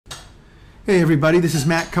Hey everybody, this is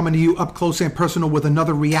Matt coming to you up close and personal with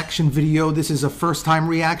another reaction video. This is a first-time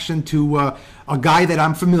reaction to a guy that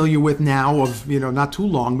I'm familiar with now of, not too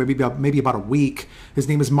long, maybe about a week. His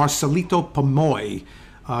name is Marcelito Pomoy.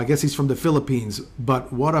 I guess he's from the Philippines,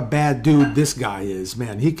 but what a bad dude this guy is,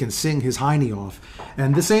 man. He can sing his hiney off.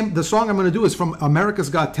 And the song I'm going to do is from America's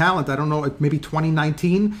Got Talent. I don't know, maybe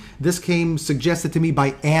 2019. This came suggested to me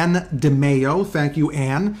by Ann DeMayo. Thank you,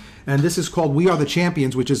 Ann. And this is called We Are the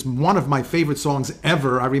Champions, which is one of my favorite songs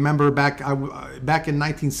ever. I remember back in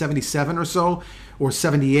 1977 or so, or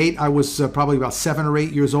 78, I was probably about 7 or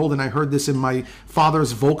 8 years old, and I heard this in my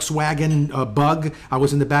father's Volkswagen Bug. I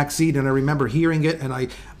was in the back seat, and I remember hearing it, and I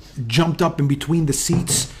jumped up in between the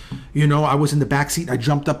seats. I was in the back seat. I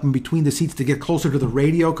jumped up in between the seats to get closer to the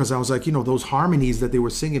radio because I was like, those harmonies that they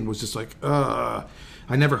were singing was just like, I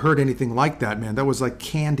never heard anything like that, man. That was like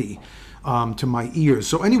candy to my ears.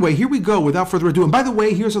 So anyway, here we go without further ado. And by the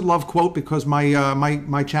way, here's a love quote because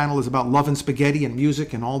my channel is about love and spaghetti and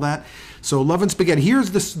music and all that. So love and spaghetti.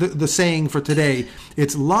 Here's the saying for today.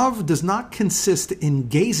 It's love does not consist in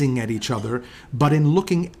gazing at each other, but in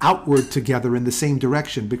looking outward together in the same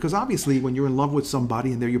direction. Because obviously when you're in love with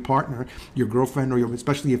somebody and they're your partner, your girlfriend, or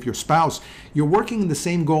especially if your spouse, you're working in the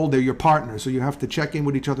same goal, they're your partner. So you have to check in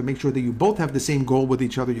with each other, make sure that you both have the same goal with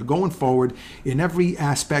each other. You're going forward in every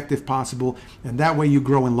aspect if possible, and that way you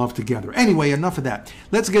grow in love together. Anyway, enough of that.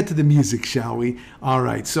 Let's get to the music, shall we? All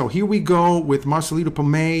right, so here we go with Marcelito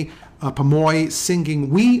Pomoy singing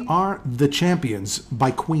We Are the Champions by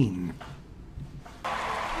Queen. I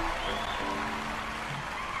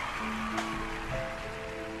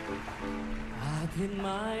did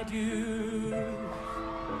my due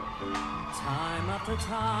time after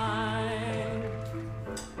time.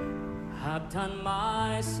 I've done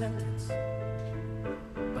my sentence,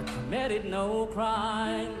 but committed no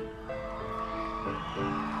crime.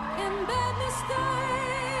 In bad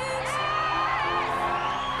mistakes,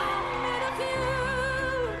 I made a few.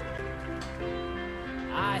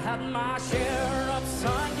 I had my share of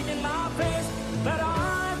sun in my face, but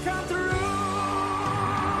I've come through.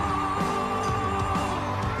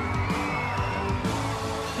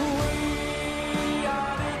 We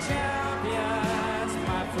are the champions,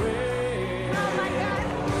 my friend. Oh my God.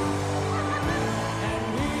 And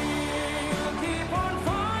we'll keep on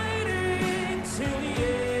fighting till the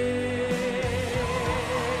end.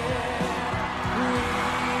 We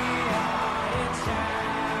are the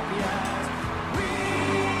champions. We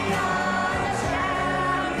are the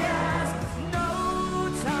champions. No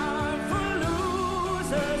time for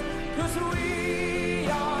losers, 'cause we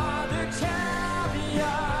are the champions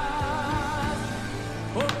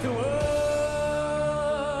of the world.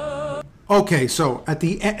 Okay, so at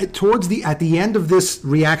the end of this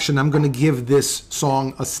reaction, I'm going to give this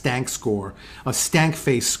song a stank score, a stank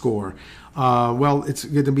face score. Well, it's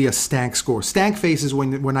going to be a stank score. Stank face is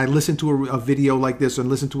when I listen to a video like this or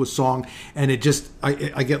listen to a song and it just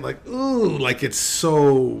I get like, ooh, like it's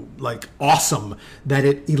so like awesome that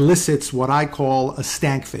it elicits what I call a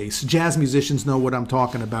stank face. Jazz musicians know what I'm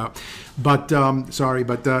talking about. But sorry,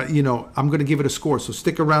 but I'm going to give it a score. So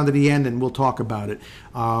stick around to the end and we'll talk about it.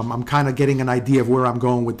 I'm kind of getting an idea of where I'm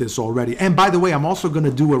going with this already. And by the way, I'm also going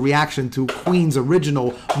to do a reaction to Queen's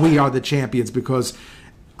original We Are the Champions because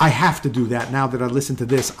I have to do that. Now that I listen to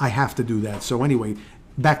this, I have to do that. So anyway,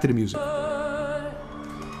 back to the music. I'm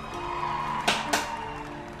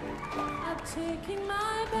taking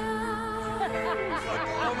my bows.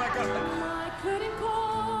 Oh my God. I couldn't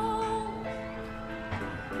call,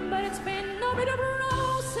 but it's been no bit of a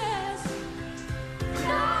process.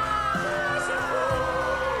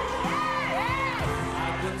 I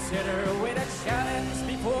consider with a challenge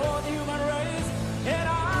before the human race, and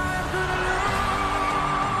I'm gonna lose.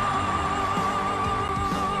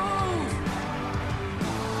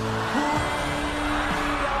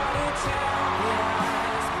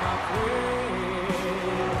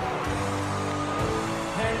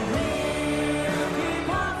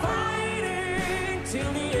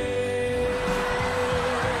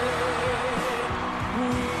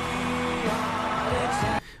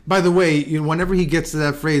 By the way, whenever he gets to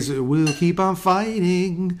that phrase, we'll keep on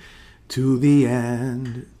fighting to the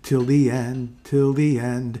end, till the end, till the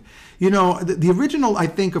end. The original, I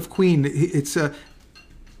think, of Queen, it's we'll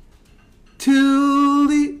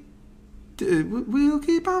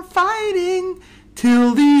keep on fighting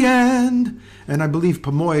till the end. And I believe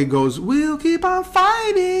Pomoy goes, we'll keep on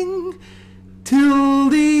fighting till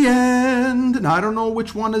the end. Now I don't know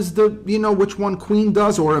which one is which one Queen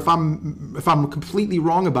does, or if I'm completely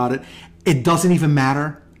wrong about it. It doesn't even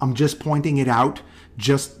matter. I'm just pointing it out.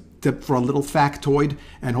 Just for a little factoid,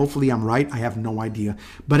 and hopefully I'm right. I have no idea.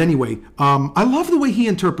 But anyway, I love the way he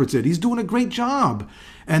interprets it. He's doing a great job.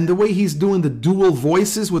 And the way he's doing the dual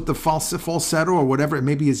voices with the falsetto or whatever it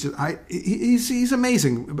maybe is, he's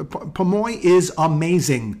amazing. Pomoy is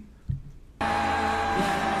amazing.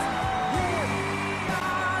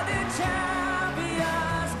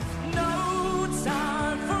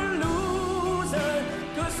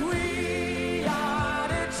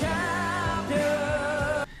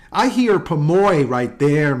 I hear Pomoy right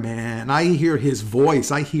there, man. I hear his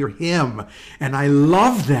voice. I hear him. And I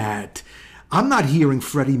love that. I'm not hearing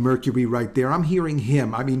Freddie Mercury right there. I'm hearing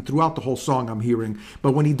him. I mean, throughout the whole song I'm hearing.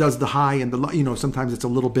 But when he does the high and the, sometimes it's a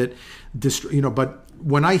little bit, but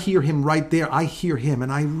when I hear him right there, I hear him.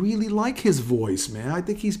 And I really like his voice, man. I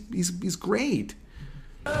think he's great.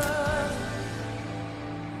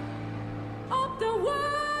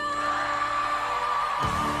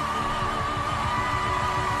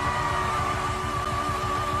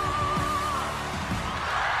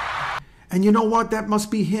 And you know what? That must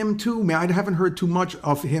be him too, man. I haven't heard too much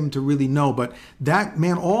of him to really know, but that,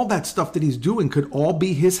 man, all that stuff that he's doing could all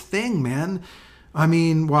be his thing, man. I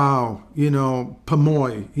mean, wow,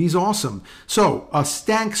 Pomoy, he's awesome. So, a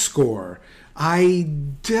stank score. I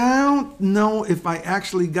don't know if I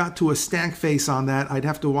actually got to a stank face on that. I'd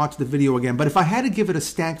have to watch the video again. But if I had to give it a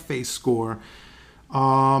stank face score,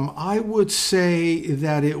 I would say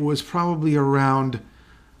that it was probably around,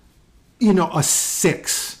 a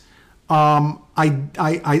 6.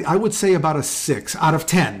 I would say about a 6 out of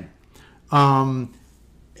 10.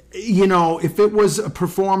 If it was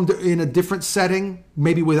performed in a different setting,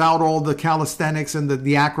 maybe without all the calisthenics and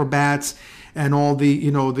the acrobats and all the,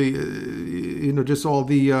 just all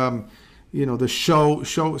the, the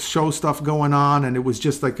show stuff going on, and it was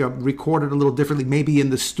just like recorded a little differently, maybe in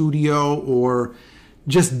the studio or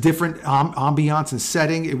just different ambiance and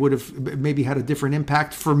setting, it would have maybe had a different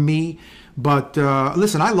impact for me. But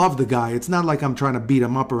listen, I love the guy. It's not like I'm trying to beat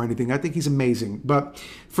him up or anything. I think he's amazing. But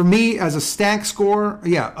for me, as a stank score,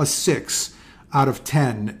 yeah, a 6 out of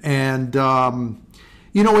 10. And,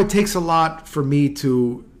 it takes a lot for me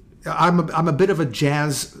to... I'm a bit of a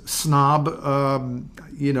jazz snob,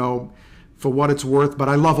 for what it's worth. But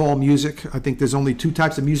I love all music. I think there's only 2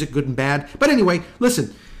 types of music, good and bad. But anyway,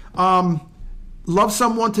 listen... love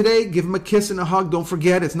someone today, give them a kiss and a hug. Don't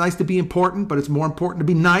forget, it's nice to be important, but it's more important to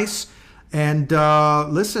be nice. And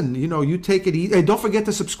listen, you take it easy. Hey, don't forget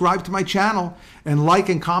to subscribe to my channel and like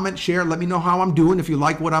and comment, share. Let me know how I'm doing. If you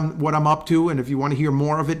like what I'm up to, and if you want to hear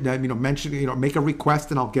more of it, mention, make a request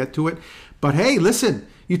and I'll get to it. But hey, listen,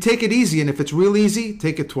 you take it easy, and if it's real easy,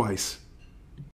 take it twice.